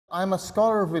I'm a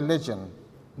scholar of religion,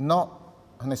 not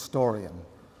an historian.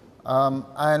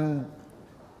 And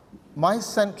my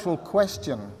central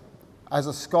question as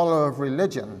a scholar of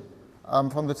religion,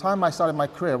 from the time I started my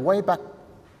career, way back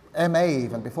MA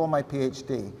even, before my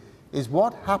PhD, is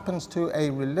what happens to a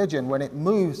religion when it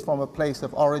moves from a place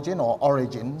of origin or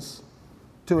origins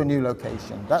to a new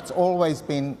location. That's always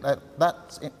been,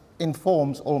 that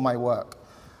informs all my work.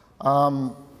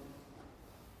 And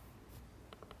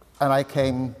I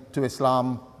came to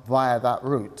Islam via that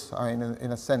route. I mean,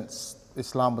 in a sense,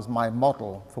 Islam was my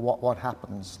model for what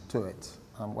happens to it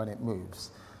when it moves.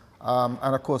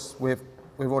 And of course, we've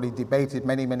already debated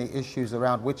many issues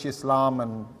around which Islam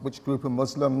and which group of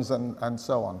Muslims and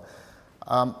so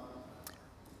on.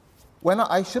 When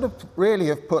I should have really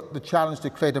have put the challenge to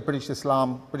create a British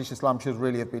Islam should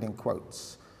really have been in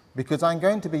quotes, because I'm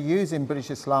going to be using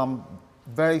British Islam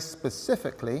very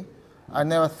specifically, and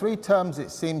there are three terms,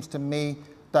 it seems to me,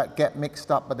 that get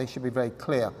mixed up, but they should be very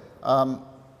clear, at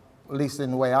least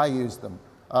in the way I use them.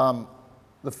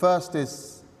 The first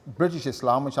is British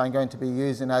Islam, which I'm going to be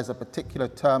using as a particular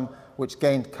term which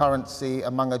gained currency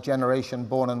among a generation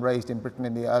born and raised in Britain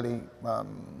in the early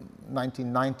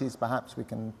 1990s, perhaps we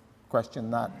can question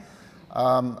that.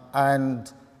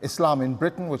 And Islam in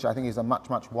Britain, which I think is a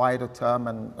much wider term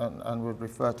and would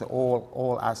refer to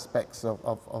all aspects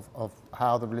of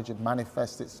how the religion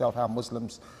manifests itself, how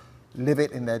Muslims live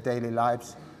it in their daily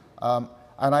lives.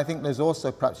 And I think there's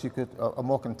also, perhaps you could, a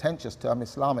more contentious term,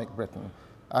 Islamic Britain.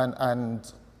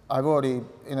 And I've already,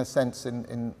 in a sense,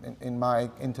 in my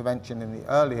intervention in the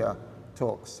earlier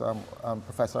talks,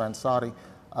 Professor Ansari,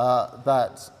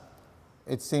 that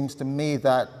it seems to me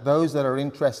that those that are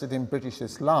interested in British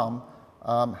Islam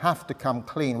have to come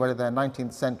clean, whether they're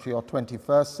 19th century or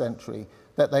 21st century,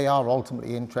 that they are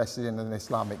ultimately interested in an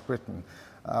Islamic Britain.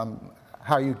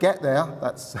 How you get there,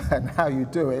 and how you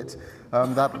do it,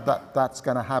 that's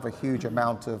going to have a huge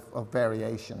amount of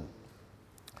variation.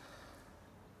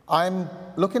 I'm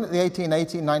looking at the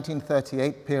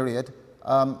 1880-1938 period,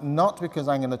 not because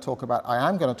I am going to talk about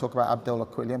Abdullah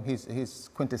Quilliam, he's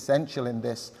quintessential in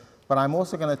this, but I'm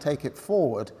also going to take it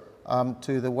forward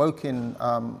to the Woking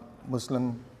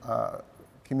Muslim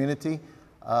community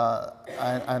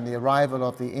and the arrival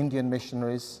of the Indian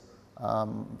missionaries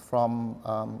from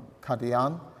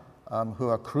Qadian, who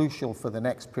are crucial for the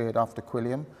next period after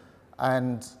Quilliam,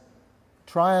 and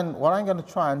what I'm going to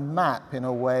try and map in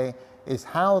a way is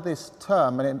how this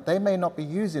term, and they may not be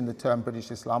using the term British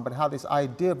Islam, but how this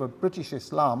idea of a British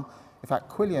Islam, in fact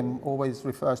Quilliam always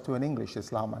refers to an English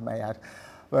Islam, I may add,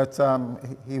 but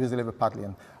he was a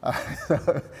Liverpudlian.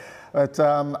 But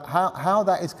how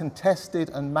that is contested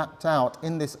and mapped out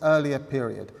in this earlier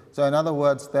period. So in other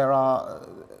words,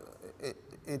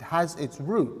 it has its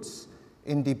roots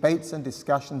in debates and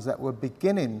discussions that were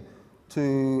beginning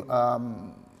to,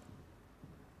 well,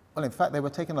 in fact, they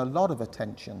were taking a lot of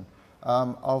attention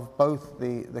of both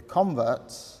the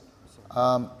converts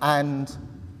and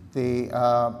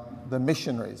the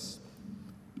missionaries.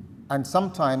 And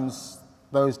sometimes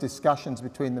those discussions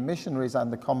between the missionaries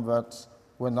and the converts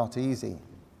were not easy.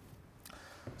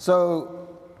 So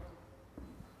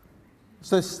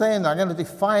saying that, I'm going to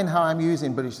define how I'm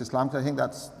using British Islam, because I think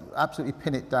that's absolutely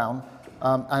pin it down.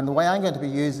 And the way I'm going to be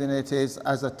using it is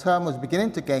as a term was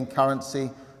beginning to gain currency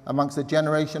amongst a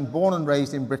generation born and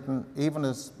raised in Britain, even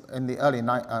as in the early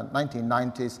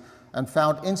 1990s, and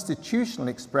found institutional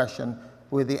expression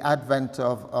with the advent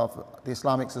of the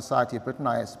Islamic Society of Britain,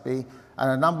 ISB,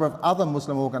 and a number of other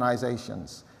Muslim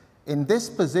organizations. In this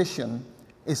position,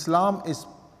 Islam is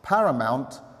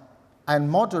paramount and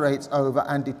moderates over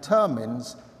and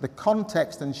determines the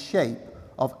context and shape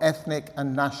of ethnic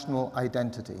and national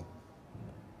identity.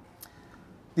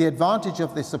 The advantage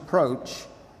of this approach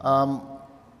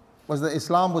was that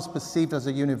Islam was perceived as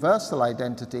a universal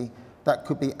identity that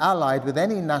could be allied with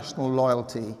any national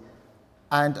loyalty,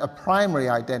 and a primary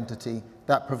identity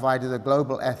that provided a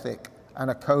global ethic and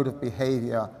a code of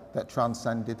behavior that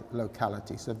transcended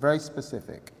locality. So very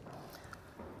specific.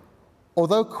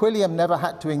 Although Quilliam never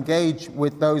had to engage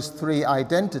with those three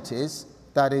identities,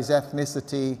 that is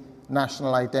ethnicity,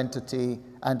 national identity,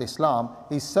 and Islam,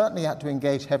 he certainly had to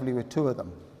engage heavily with two of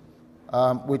them,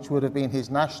 which would have been his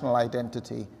national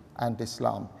identity and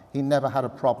Islam. He never had a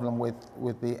problem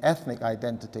with the ethnic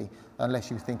identity, unless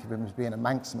you think of him as being a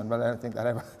Manxman, but I don't think that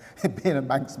ever, being a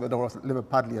Manxman or a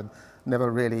Liverpudlian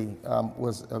never really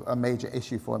was a major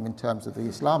issue for him in terms of the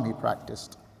Islam he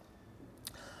practiced.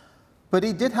 But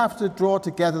he did have to draw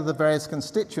together the various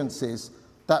constituencies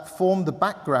that formed the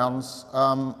backgrounds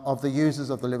of the users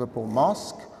of the Liverpool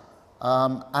Mosque,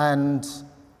 and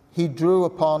he drew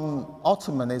upon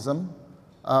Ottomanism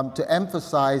to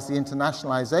emphasize the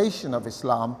internationalization of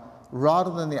Islam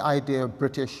rather than the idea of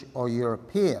British or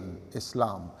European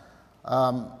Islam.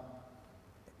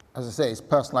 As I say, his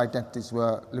personal identities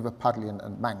were Liverpudlian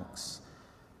and Manx.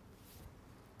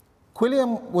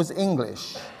 Quilliam was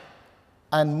English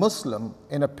and Muslim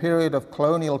in a period of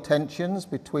colonial tensions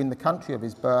between the country of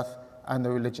his birth and the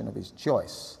religion of his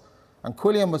choice. And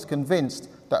Quilliam was convinced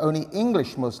that only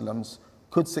English Muslims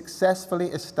could successfully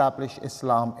establish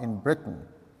Islam in Britain.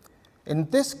 In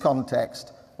this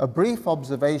context, a brief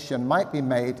observation might be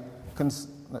made.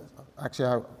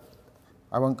 Actually,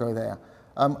 I won't go there.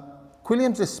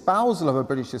 Quilliam's espousal of a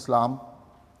British Islam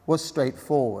was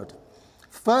straightforward.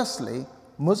 Firstly,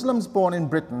 Muslims born in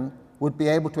Britain would be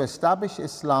able to establish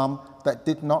Islam that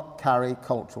did not carry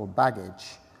cultural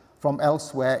baggage from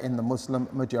elsewhere in the Muslim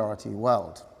majority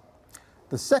world.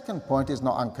 The second point is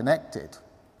not unconnected.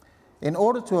 In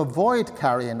order to avoid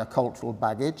carrying a cultural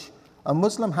baggage, a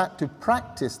Muslim had to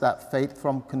practice that faith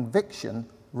from conviction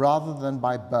rather than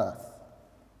by birth.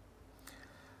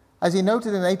 As he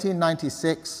noted in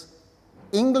 1896,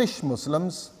 English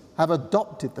Muslims have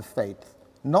adopted the faith,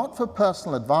 not for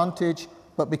personal advantage,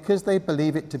 but because they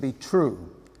believe it to be true.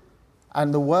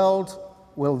 And the world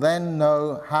will then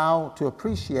know how to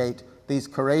appreciate these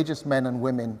courageous men and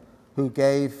women who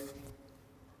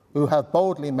have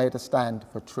boldly made a stand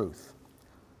for truth.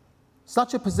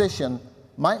 Such a position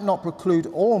might not preclude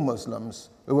all Muslims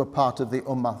who were part of the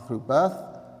Ummah through birth,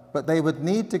 but they would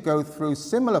need to go through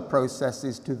similar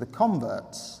processes to the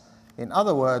converts. In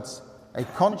other words, a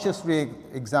conscious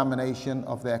re-examination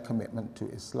of their commitment to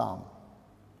Islam.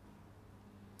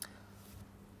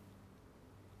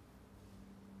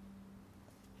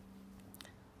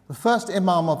 The first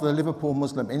Imam of the Liverpool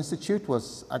Muslim Institute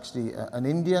was actually an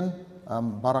Indian,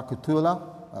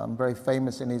 Barakatullah, very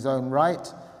famous in his own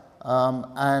right,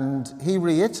 and he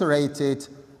reiterated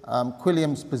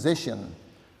Quilliam's position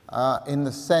in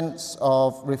the sense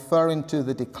of referring to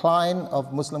the decline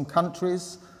of Muslim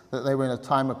countries, that they were in a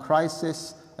time of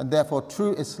crisis, and therefore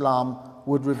true Islam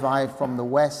would revive from the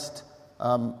West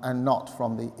and not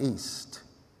from the East.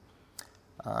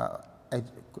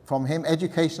 From him,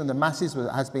 education of the masses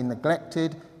has been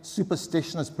neglected,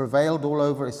 superstition has prevailed all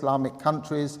over Islamic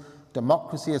countries,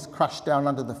 democracy has crashed down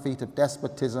under the feet of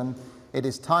despotism. It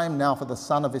is time now for the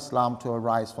son of Islam to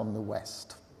arise from the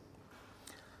West.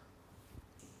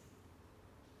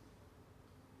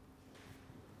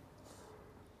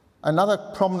 Another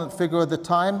prominent figure of the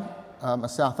time, a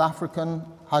South African,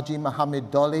 Haji Mohammed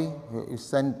Dolly, who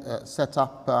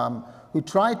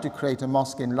tried to create a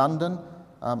mosque in London,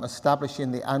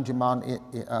 establishing the Anjumani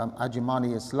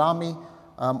Islami,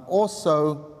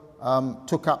 also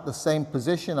took up the same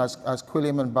position as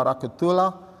Quilliam and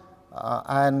Barakatullah,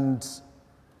 and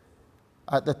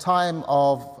at the time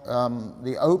of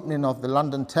the opening of the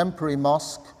London Temporary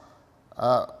Mosque,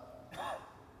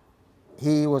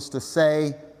 he was to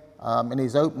say in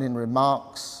his opening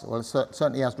remarks, well,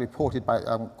 certainly as reported by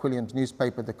Quilliam's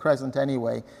newspaper, The Crescent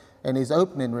anyway, in his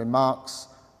opening remarks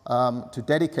to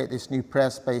dedicate this new prayer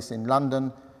space in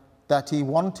London, that he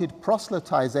wanted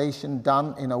proselytization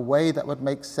done in a way that would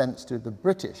make sense to the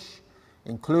British,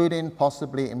 including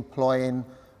possibly employing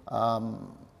a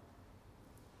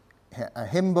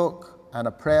hymn book and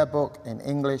a prayer book in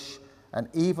English, and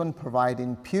even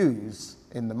providing pews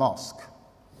in the mosque.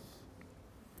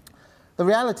 The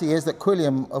reality is that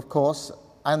Quilliam, of course,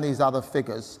 and these other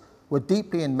figures were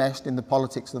deeply enmeshed in the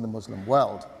politics of the Muslim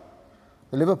world.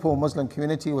 The Liverpool Muslim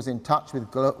community was in touch with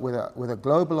a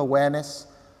global awareness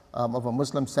of a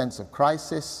Muslim sense of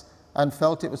crisis, and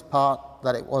felt it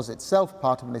was itself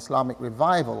part of an Islamic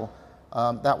revival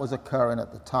that was occurring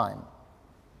at the time.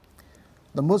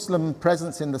 The Muslim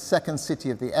presence in the second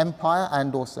city of the empire,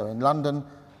 and also in London,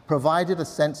 provided a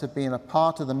sense of being a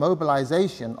part of the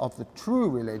mobilization of the true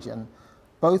religion,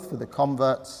 both for the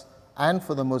converts and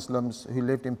for the Muslims who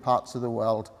lived in parts of the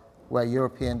world where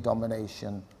European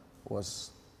domination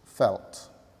was felt.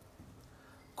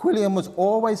 Quilliam was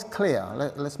always clear,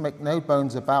 let's make no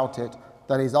bones about it,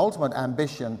 that his ultimate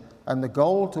ambition and the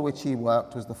goal to which he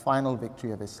worked was the final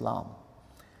victory of Islam.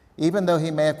 Even though he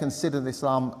may have considered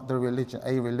Islam a religion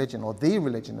or the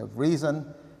religion of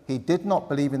reason, he did not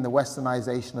believe in the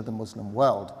westernization of the Muslim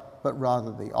world, but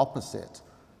rather the opposite.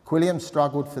 Quilliam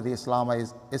struggled for the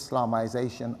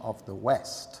Islamization of the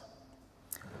West.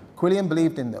 Quilliam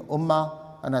believed in the Ummah,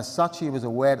 and as such he was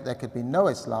aware that there could be no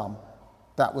Islam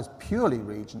that was purely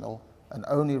regional and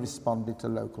only responded to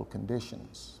local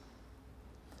conditions.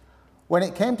 When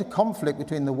it came to conflict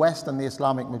between the West and the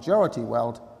Islamic majority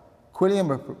world,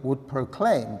 Quilliam would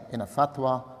proclaim in a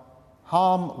fatwa,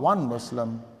 harm one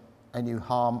Muslim, and you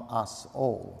harm us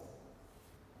all.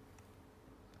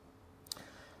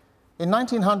 In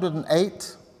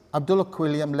 1908, Abdullah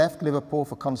Quilliam left Liverpool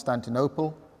for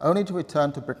Constantinople, only to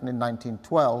return to Britain in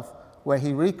 1912, where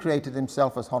he recreated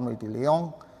himself as Henri de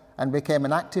Lyon and became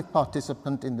an active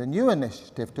participant in the new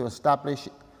initiative to establish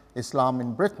Islam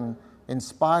in Britain,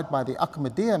 inspired by the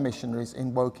Ahmadiyya missionaries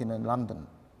in Woking and London.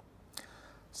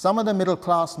 Some of the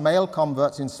middle-class male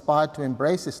converts inspired to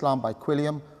embrace Islam by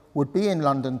Quilliam would be in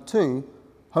London too,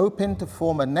 hoping to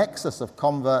form a nexus of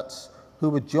converts who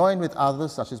would join with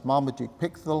others such as Marmaduke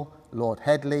Pickthall, Lord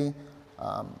Headley,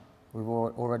 we've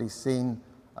already seen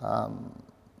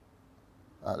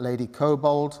Lady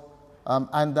Cobold,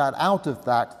 and that out of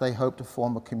that they hope to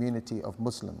form a community of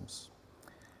Muslims.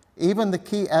 Even the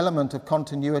key element of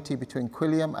continuity between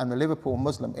Quilliam and the Liverpool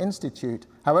Muslim Institute,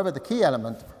 however, the key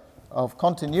element of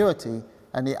continuity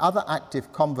and the other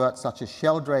active converts such as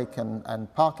Sheldrake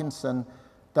and Parkinson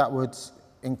that would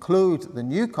include the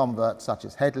new converts such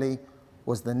as Headley,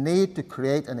 was the need to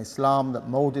create an Islam that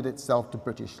moulded itself to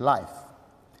British life.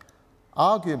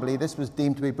 Arguably, this was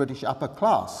deemed to be British upper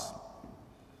class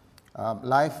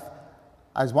life,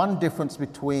 as one difference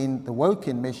between the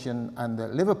Woking mission and the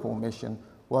Liverpool mission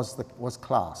was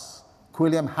class.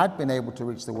 Quilliam had been able to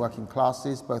reach the working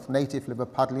classes, both native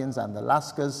Liverpudlians and the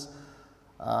Lascars,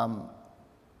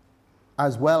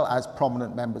 as well as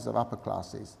prominent members of upper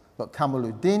classes. But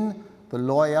Kamaluddin, the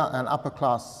lawyer and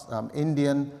upper-class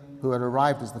Indian who had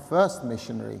arrived as the first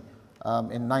missionary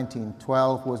in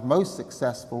 1912, was most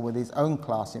successful with his own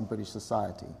class in British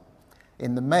society.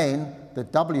 In the main, the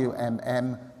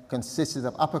WMM consisted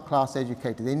of upper-class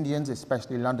educated Indians,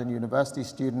 especially London University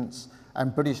students,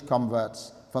 and British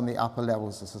converts from the upper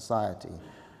levels of society.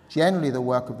 Generally, the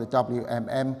work of the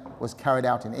WMM was carried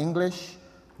out in English.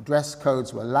 Dress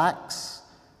codes were lax,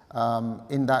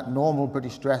 in that normal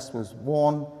British dress was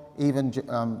worn even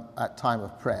at time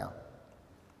of prayer.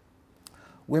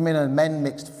 Women and men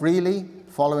mixed freely,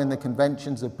 following the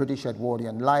conventions of British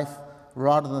Edwardian life,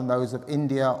 rather than those of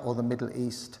India or the Middle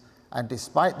East, and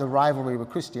despite the rivalry with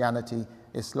Christianity,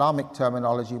 Islamic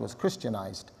terminology was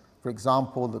Christianized. For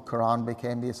example, the Quran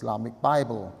became the Islamic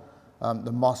Bible,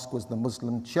 the mosque was the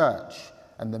Muslim church,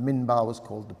 and the minbar was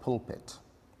called the pulpit.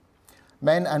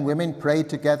 Men and women prayed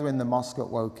together in the mosque at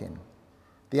Woking.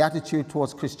 The attitude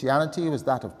towards Christianity was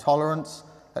that of tolerance,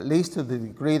 at least to the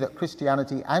degree that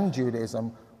Christianity and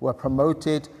Judaism were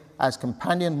promoted as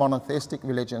companion monotheistic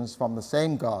religions from the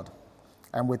same God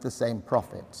and with the same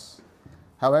prophets.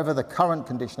 However, the current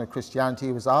condition of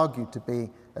Christianity was argued to be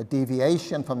a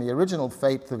deviation from the original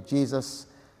faith of Jesus,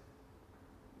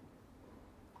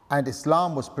 and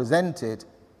Islam was presented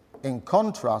in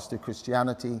contrast to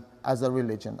Christianity as a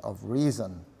religion of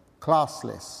reason,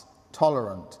 classless,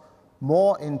 tolerant,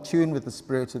 more in tune with the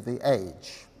spirit of the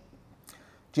age.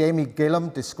 Jamie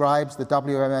Gillam describes the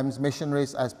WMM's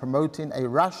missionaries as promoting a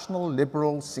rational,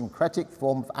 liberal, syncretic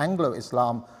form of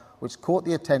Anglo-Islam which caught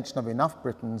the attention of enough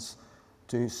Britons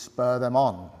to spur them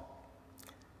on.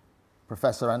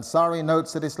 Professor Ansari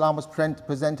notes that Islam was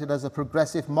presented as a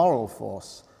progressive moral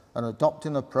force, an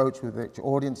adopting approach with which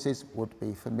audiences would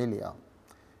be familiar.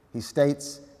 He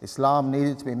states Islam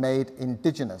needed to be made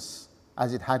indigenous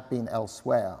as it had been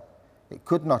elsewhere. It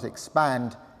could not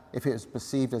expand if it was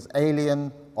perceived as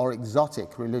alien or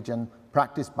exotic religion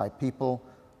practiced by people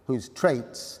whose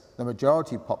traits the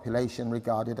majority population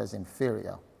regarded as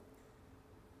inferior.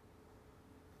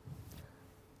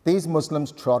 These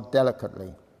Muslims trod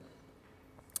delicately,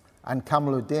 and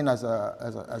Kamaluddin, as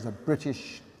a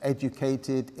British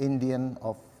educated Indian,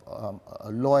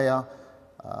 a lawyer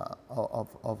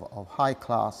of high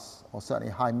class, or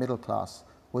certainly high middle class,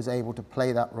 was able to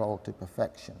play that role to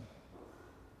perfection.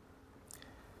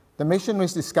 The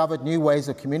missionaries discovered new ways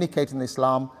of communicating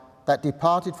Islam that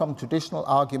departed from traditional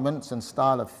arguments and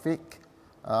style of fiqh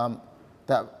and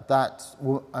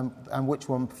which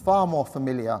were far more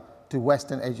familiar to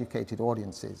Western educated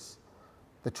audiences.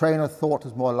 The train of thought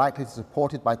was more likely to be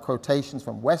supported by quotations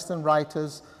from Western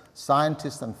writers,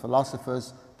 scientists and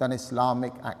philosophers than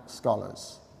Islamic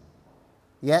scholars.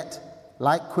 Yet,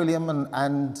 like Quilliam,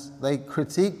 and they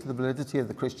critiqued the validity of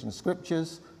the Christian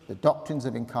scriptures, the doctrines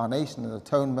of incarnation and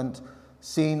atonement,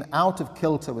 seen out of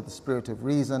kilter with the spirit of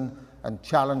reason, and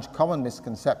challenged common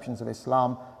misconceptions of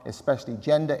Islam, especially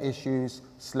gender issues,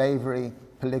 slavery,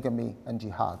 polygamy, and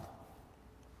jihad.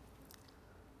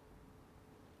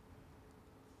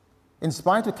 In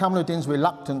spite of Kamaluddin's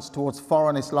reluctance towards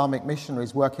foreign Islamic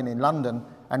missionaries working in London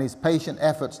and his patient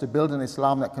efforts to build an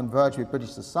Islam that converged with British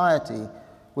society,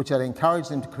 which had encouraged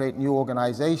him to create new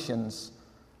organizations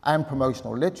and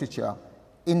promotional literature,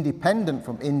 independent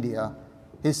from India,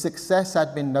 His success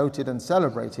had been noted and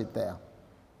celebrated there.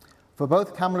 For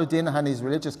both Kamaluddin and his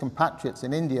religious compatriots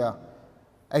in India,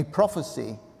 a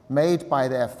prophecy made by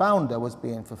their founder was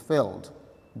being fulfilled,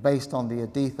 based on the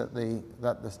hadith that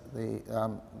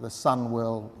the sun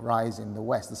will rise in the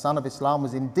west. The sun of Islam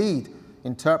was indeed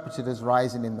interpreted as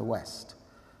rising in the west.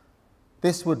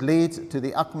 This would lead to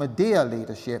the Ahmadiyya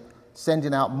leadership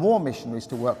sending out more missionaries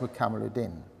to work with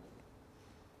Kamaluddin.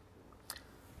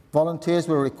 Volunteers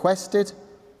were requested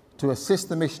to assist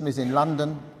the missionaries in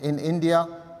London, in India,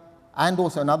 and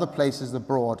also in other places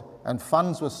abroad, and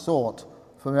funds were sought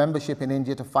for membership in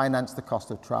India to finance the cost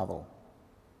of travel.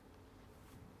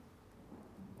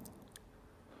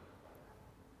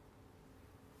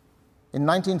 In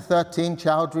 1913,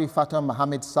 Chowdhury Fatah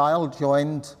Muhammad Sayal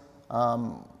joined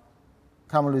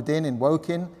Kamaluddin in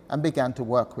Woking and began to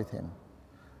work with him.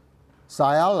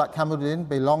 Sayal, like Kamaluddin,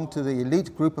 belonged to the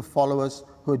elite group of followers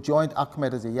who had joined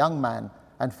Ahmed as a young man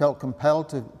and felt compelled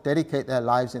to dedicate their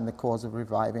lives in the cause of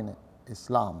reviving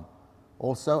Islam.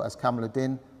 Also, as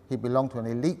Kamaluddin, he belonged to an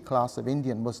elite class of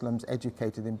Indian Muslims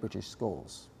educated in British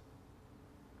schools.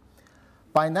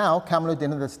 By now,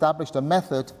 Kamaluddin had established a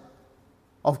method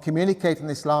of communicating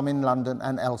Islam in London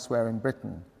and elsewhere in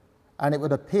Britain, and it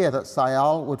would appear that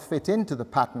Sayal would fit into the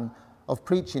pattern of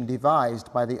preaching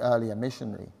devised by the earlier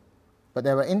missionary. But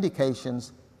there were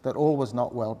indications that all was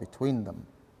not well between them.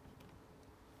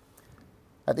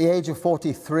 At the age of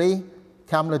 43,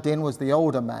 Kamaluddin was the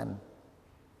older man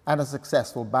and a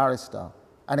successful barrister,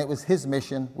 and it was his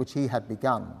mission which he had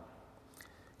begun.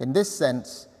 In this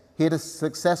sense, he had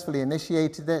successfully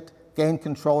initiated it, gained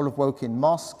control of Woking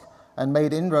Mosque, and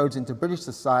made inroads into British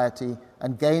society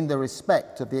and gained the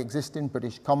respect of the existing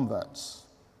British converts.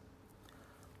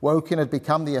 Woking had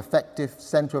become the effective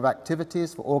centre of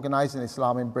activities for organising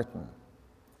Islam in Britain.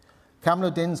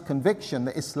 Kamaluddin's conviction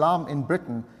that Islam in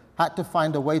Britain had to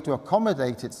find a way to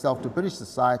accommodate itself to British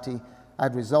society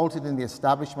had resulted in the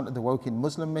establishment of the Woking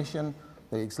Muslim Mission,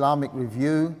 the Islamic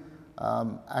Review,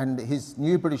 and his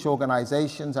new British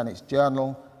organisations and its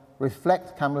journal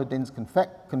reflect Kamaluddin's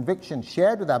conviction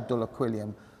shared with Abdullah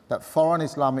Quilliam that foreign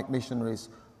Islamic missionaries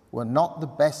were not the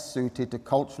best suited to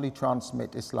culturally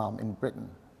transmit Islam in Britain.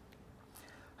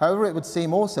 However, it would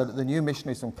seem also that the new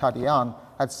missionaries from Qadian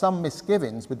had some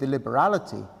misgivings with the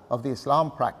liberality of the Islam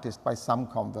practiced by some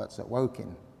converts at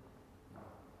Woking.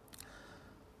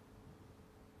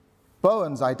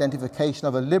 Bowen's identification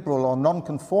of a liberal or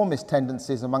non-conformist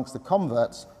tendencies amongst the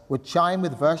converts would chime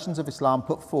with versions of Islam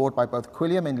put forward by both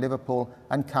Quilliam in Liverpool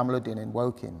and Kamaluddin in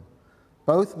Woking.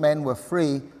 Both men were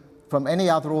free from any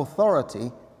other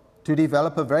authority to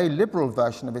develop a very liberal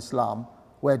version of Islam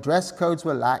where dress codes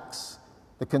were lax,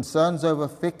 the concerns over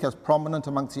fiqh as prominent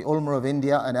amongst the ulama of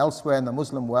India and elsewhere in the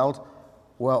Muslim world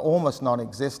were almost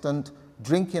non-existent,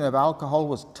 drinking of alcohol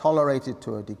was tolerated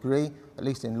to a degree, at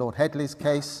least in Lord Headley's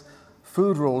case,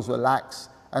 food rules were lax,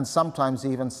 and sometimes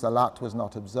even salat was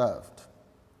not observed.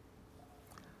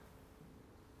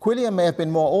 Quilliam may have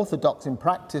been more orthodox in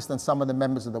practice than some of the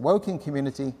members of the Woking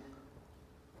community,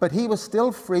 but he was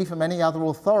still free from any other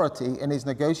authority in his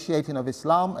negotiating of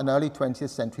Islam and early 20th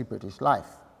century British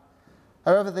life.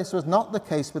 However, this was not the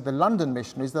case with the London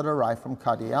missionaries that arrived from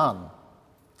Qadian.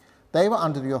 They were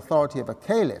under the authority of a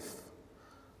caliph,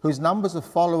 whose numbers of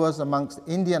followers amongst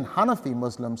Indian Hanafi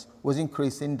Muslims was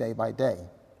increasing day by day.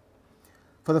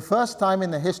 For the first time in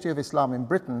the history of Islam in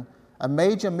Britain, a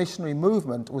major missionary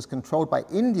movement was controlled by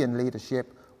Indian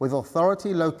leadership with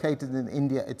authority located in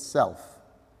India itself.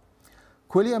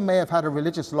 Quilliam may have had a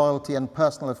religious loyalty and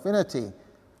personal affinity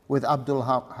with Abdul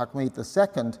Hamid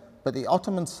II, but the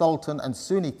Ottoman Sultan and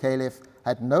Sunni Caliph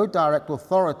had no direct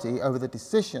authority over the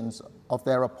decisions of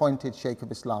their appointed Sheikh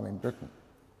of Islam in Britain.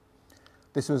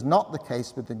 This was not the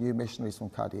case with the new missionaries from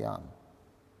Qadian.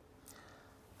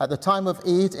 At the time of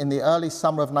Eid in the early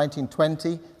summer of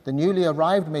 1920, the newly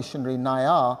arrived missionary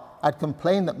Nayar had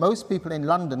complained that most people in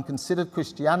London considered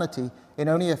Christianity in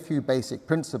only a few basic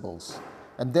principles,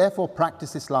 and therefore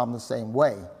practice Islam the same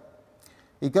way.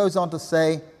 He goes on to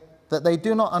say that they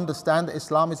do not understand that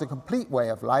Islam is a complete way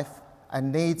of life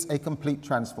and needs a complete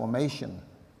transformation.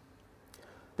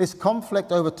 This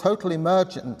conflict over total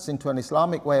emergence into an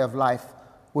Islamic way of life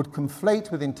would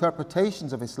conflate with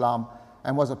interpretations of Islam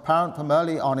and was apparent from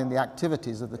early on in the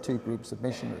activities of the two groups of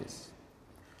missionaries.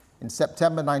 In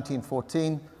September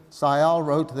 1914, Sayal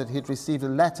wrote that he had received a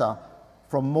letter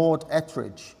from Maud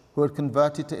Ettridge, who had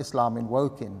converted to Islam in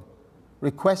Woking,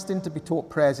 requesting to be taught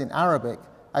prayers in Arabic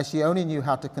as she only knew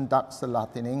how to conduct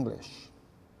salat in English.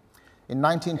 In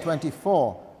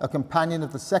 1924, a companion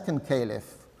of the second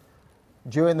caliph,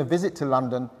 during the visit to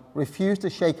London, refused to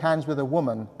shake hands with a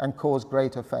woman and caused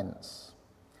great offence.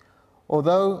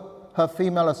 Although her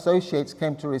female associates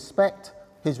came to respect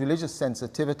his religious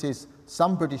sensitivities,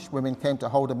 some British women came to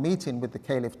hold a meeting with the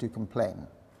caliph to complain.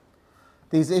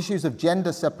 These issues of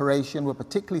gender separation were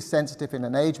particularly sensitive in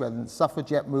an age when the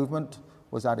suffragette movement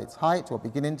was at its height or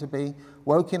beginning to be.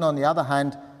 Woking, on the other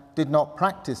hand, did not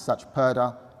practice such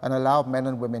purdah and allowed men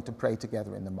and women to pray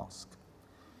together in the mosque.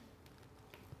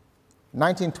 In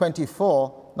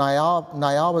 1924,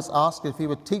 Nayar was asked if he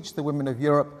would teach the women of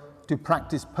Europe to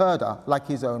practice purdah like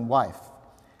his own wife.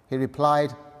 He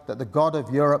replied that the God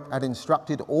of Europe had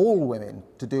instructed all women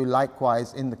to do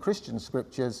likewise in the Christian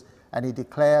scriptures, and he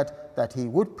declared that he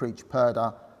would preach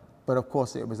purdah, but of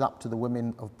course it was up to the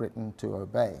women of Britain to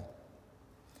obey.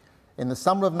 In the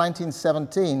summer of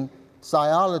 1917,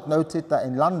 Sayal had noted that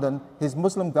in London his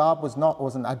Muslim garb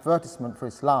was an advertisement for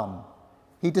Islam.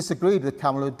 He disagreed with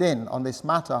Kamaluddin on this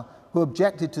matter, who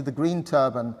objected to the green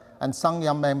turban, and some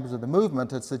young members of the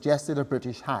movement had suggested a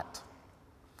British hat.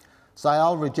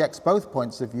 Sayal rejects both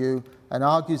points of view and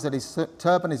argues that his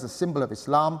turban is a symbol of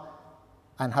Islam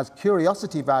and has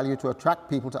curiosity value to attract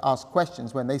people to ask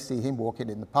questions when they see him walking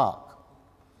in the park.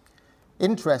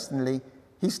 Interestingly,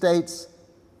 he states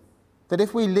that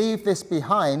if we leave this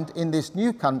behind in this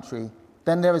new country,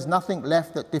 then there is nothing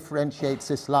left that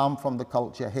differentiates Islam from the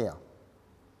culture here.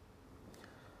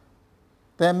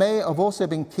 There may have also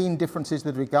been keen differences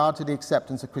with regard to the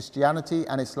acceptance of Christianity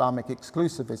and Islamic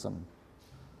exclusivism.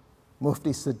 Mufti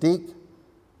Siddiq,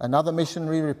 another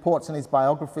missionary, reports in his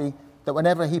biography that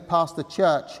whenever he passed the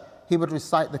church, he would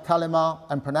recite the kalima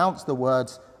and pronounce the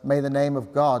words, "May the name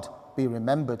of God be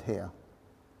remembered here."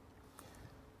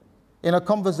 In a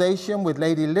conversation with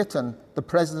Lady Lytton, the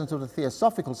president of the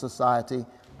Theosophical Society,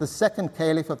 the second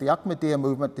caliph of the Ahmadiyya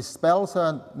movement dispels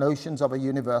her notions of a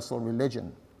universal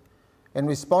religion. In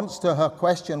response to her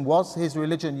question, was his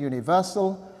religion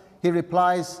universal? He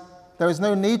replies, "There is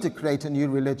no need to create a new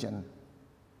religion.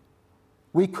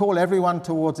 We call everyone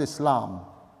towards Islam.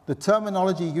 The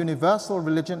terminology universal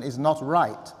religion is not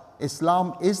right.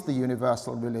 Islam is the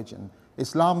universal religion.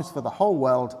 Islam is for the whole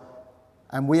world,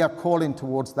 and we are calling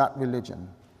towards that religion.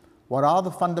 What are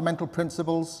the fundamental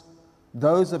principles?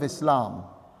 Those of Islam."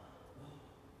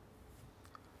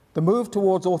 The move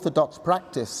towards orthodox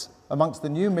practice amongst the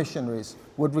new missionaries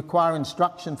would require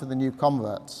instruction for the new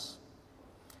converts.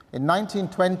 In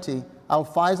 1920,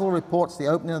 Al-Faisal reports the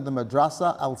opening of the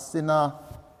Madrasa al-Sina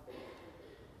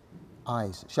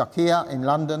Shakir in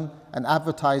London and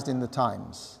advertised in the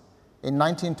Times. In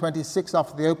 1926,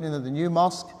 after the opening of the new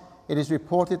mosque, it is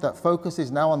reported that focus is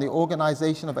now on the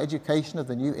organization of education of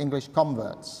the new English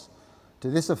converts. To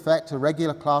this effect, a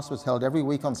regular class was held every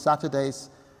week on Saturdays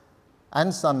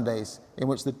and Sundays, in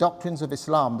which the doctrines of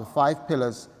Islam, the 5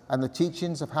 pillars, and the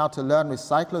teachings of how to learn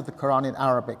recital of the Quran in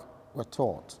Arabic were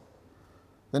taught.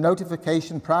 The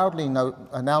notification proudly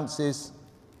announces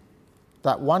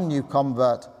that one new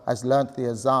convert has learnt the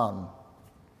azan.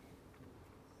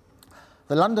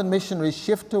 The London missionaries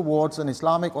shift towards an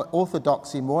Islamic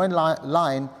orthodoxy more in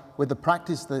line with the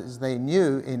practice that they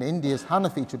knew in India's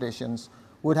Hanafi traditions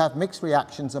would have mixed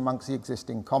reactions amongst the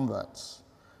existing converts.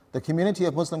 The community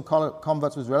of Muslim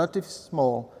converts was relatively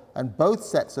small, and both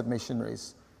sets of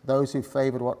missionaries, those who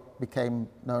favoured what became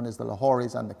known as the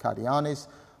Lahoris and the Qadianis,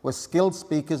 were skilled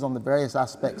speakers on the various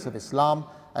aspects of Islam,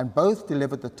 and both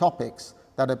delivered the topics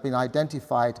that had been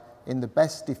identified in the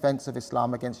best defence of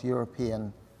Islam against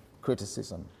European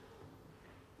criticism.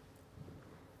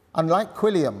 Unlike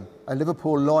Quilliam, a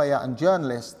Liverpool lawyer and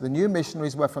journalist, the new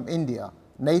missionaries were from India,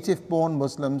 native-born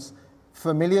Muslims,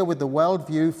 familiar with the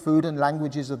worldview, food and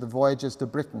languages of the voyagers to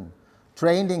Britain,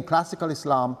 trained in classical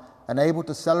Islam and able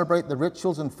to celebrate the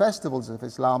rituals and festivals of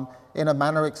Islam in a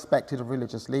manner expected of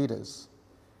religious leaders.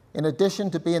 In addition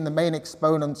to being the main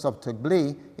exponents of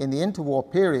Tabligh in the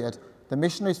interwar period, the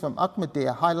missionaries from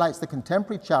Ahmadiyya highlights the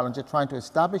contemporary challenge of trying to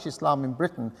establish Islam in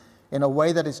Britain in a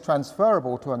way that is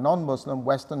transferable to a non-Muslim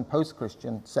Western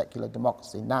post-Christian secular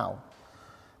democracy now.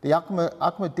 The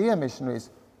Ahmadiyya missionaries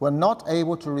were not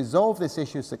able to resolve this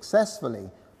issue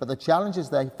successfully, but the challenges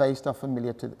they faced are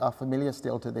familiar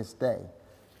still to this day.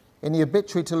 In the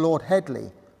obituary to Lord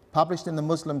Headley, published in the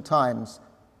Muslim Times,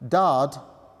 Dard,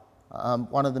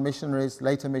 one of the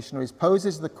later missionaries,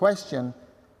 poses the question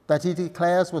that he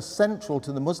declares was central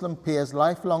to the Muslim peers'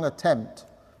 lifelong attempt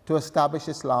to establish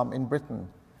Islam in Britain.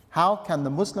 How can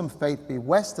the Muslim faith be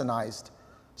westernized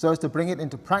so as to bring it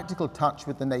into practical touch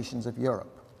with the nations of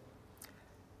Europe?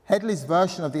 Headley's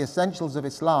version of the essentials of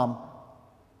Islam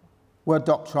were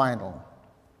doctrinal.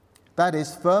 That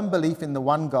is, firm belief in the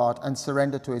one God and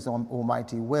surrender to his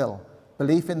almighty will,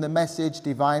 belief in the message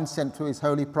divine sent through his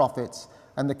holy prophets,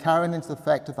 and the carrying into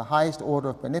effect of the highest order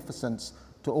of beneficence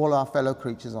to all our fellow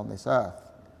creatures on this earth.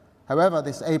 However,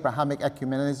 this Abrahamic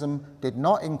ecumenism did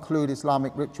not include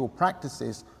Islamic ritual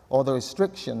practices or the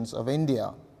restrictions of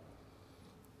India.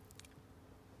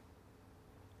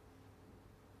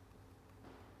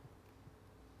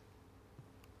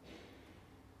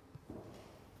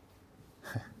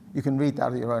 You can read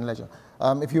that at your own leisure.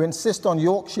 If you insist on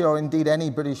Yorkshire or indeed any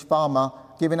British farmer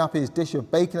giving up his dish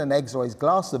of bacon and eggs or his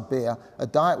glass of beer, a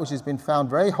diet which has been found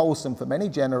very wholesome for many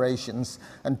generations,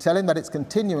 and tell him that its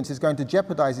continuance is going to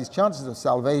jeopardize his chances of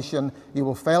salvation, you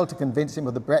will fail to convince him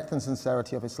of the breadth and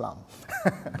sincerity of Islam.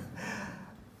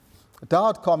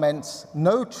 Dard comments,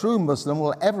 no true Muslim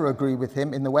will ever agree with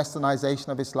him in the westernization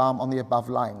of Islam on the above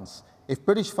lines. If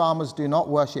British farmers do not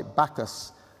worship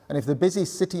Bacchus, and if the busy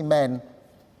city men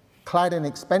clad in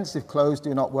expensive clothes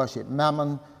do not worship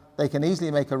Mammon, they can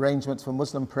easily make arrangements for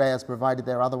Muslim prayers provided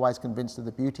they are otherwise convinced of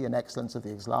the beauty and excellence of the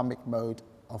Islamic mode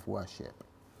of worship.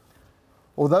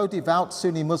 Although devout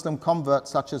Sunni Muslim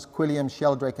converts such as Quilliam,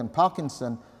 Sheldrake and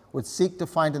Parkinson would seek to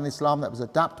find an Islam that was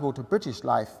adaptable to British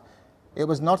life, it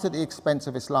was not at the expense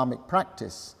of Islamic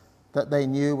practice that they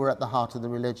knew were at the heart of the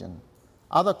religion.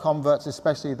 Other converts,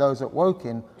 especially those at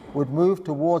Woking, would move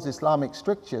towards Islamic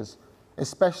strictures,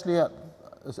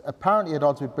 apparently at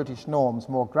odds with British norms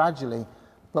more gradually,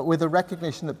 but with the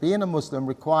recognition that being a Muslim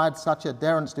required such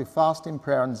adherence to fasting,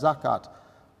 prayer and zakat,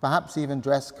 perhaps even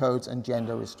dress codes and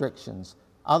gender restrictions.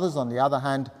 Others, on the other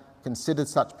hand, considered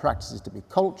such practices to be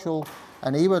cultural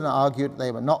and even argued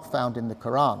they were not found in the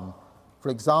Quran. For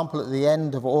example, at the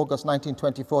end of August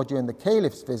 1924, during the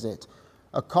Caliph's visit,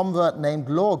 a convert named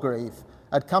Lawgrave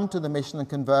had come to the mission and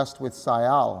conversed with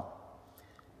Sayal,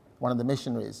 one of the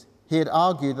missionaries. He had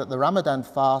argued that the Ramadan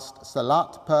fast,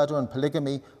 salat, purdah and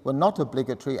polygamy were not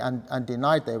obligatory and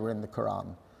denied they were in the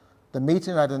Quran. The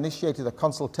meeting had initiated a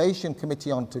consultation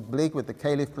committee on tabligh with the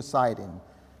Caliph presiding.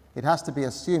 It has to be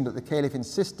assumed that the Caliph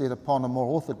insisted upon a more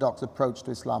orthodox approach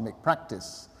to Islamic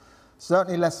practice.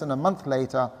 Certainly less than a month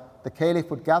later, the Caliph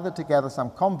would gather together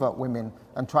some convert women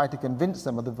and try to convince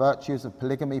them of the virtues of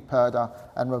polygamy, purdah,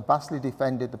 and robustly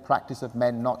defended the practice of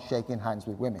men not shaking hands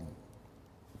with women.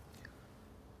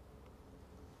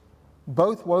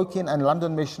 Both Woking and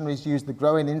London missionaries used the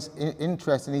growing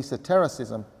interest in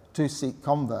esotericism to seek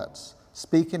converts,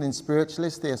 speaking in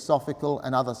spiritualist, theosophical,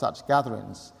 and other such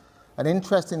gatherings. An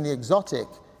interest in the exotic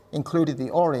included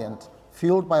the Orient,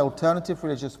 fueled by alternative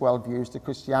religious worldviews to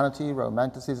Christianity,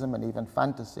 Romanticism, and even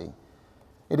fantasy.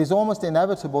 It is almost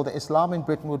inevitable that Islam in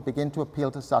Britain would begin to appeal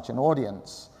to such an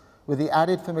audience, with the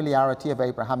added familiarity of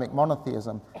Abrahamic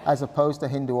monotheism as opposed to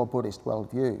Hindu or Buddhist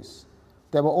worldviews.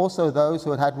 There were also those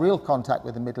who had had real contact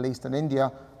with the Middle East and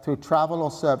India through travel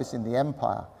or service in the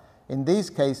empire. In these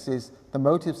cases, the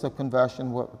motives of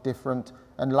conversion were different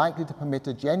and likely to permit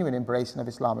a genuine embracing of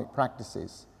Islamic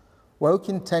practices.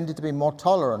 Woking tended to be more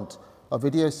tolerant of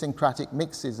idiosyncratic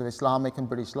mixes of Islamic and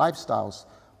British lifestyles,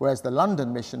 whereas the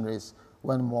London missionaries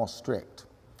were more strict.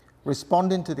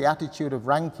 Responding to the attitude of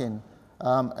Rankin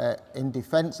in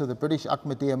defense of the British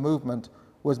Ahmadiyya movement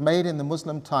was made in the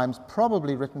Muslim Times,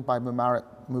 probably written by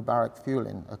Mubarak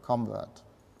Fulin, a convert.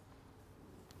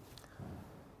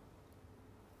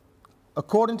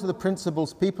 According to the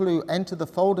principles, people who enter the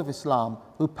fold of Islam,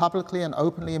 who publicly and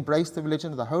openly embrace the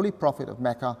religion of the Holy Prophet of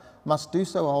Mecca, must do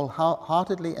so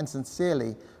wholeheartedly and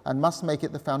sincerely, and must make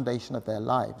it the foundation of their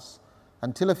lives.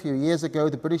 Until a few years ago,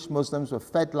 the British Muslims were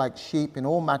fed like sheep in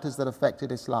all matters that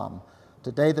affected Islam.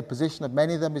 Today, the position of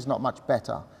many of them is not much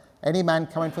better. Any man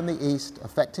coming from the East,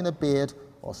 affecting a beard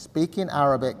or speaking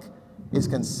Arabic, is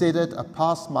considered a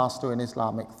past master in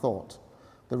Islamic thought.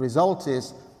 The result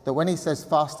is that when he says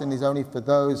fasting is only for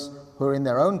those who are in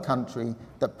their own country,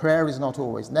 that prayer is not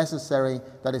always necessary,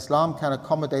 that Islam can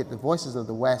accommodate the voices of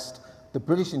the West, the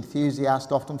British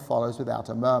enthusiast often follows without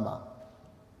a murmur.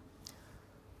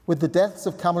 With the deaths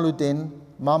of Kamaluddin,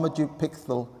 Marmaduke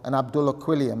Pickthall and Abdullah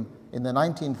Quilliam in the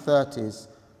 1930s,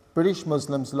 British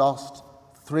Muslims lost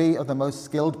three of the most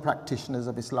skilled practitioners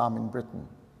of Islam in Britain,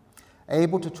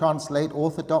 able to translate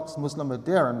orthodox Muslim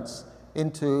adherence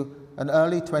into an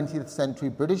early 20th century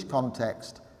British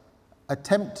context,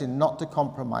 attempting not to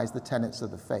compromise the tenets of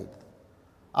the faith.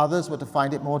 Others were to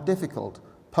find it more difficult,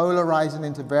 polarizing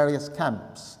into various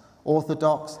camps,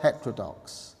 orthodox,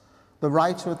 heterodox. The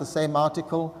writer of the same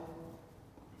article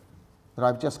that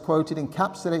I've just quoted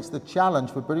encapsulates the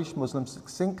challenge for British Muslims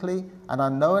succinctly and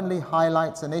unknowingly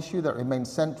highlights an issue that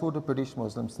remains central to British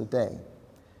Muslims today.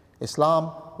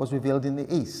 Islam was revealed in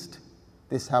the East.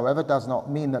 This, however, does not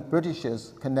mean that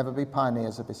Britishers can never be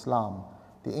pioneers of Islam.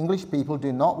 The English people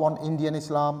do not want Indian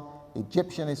Islam,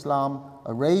 Egyptian Islam,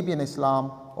 Arabian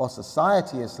Islam, or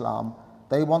Society Islam.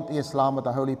 They want the Islam of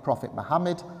the Holy Prophet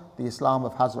Muhammad, the Islam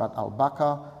of Hazrat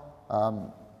al-Bakr,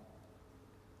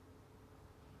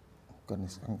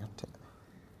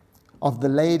 of the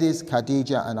ladies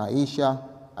Khadija and Aisha,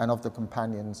 and of the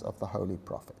companions of the Holy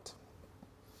Prophet.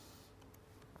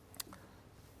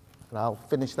 And I'll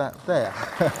finish that there.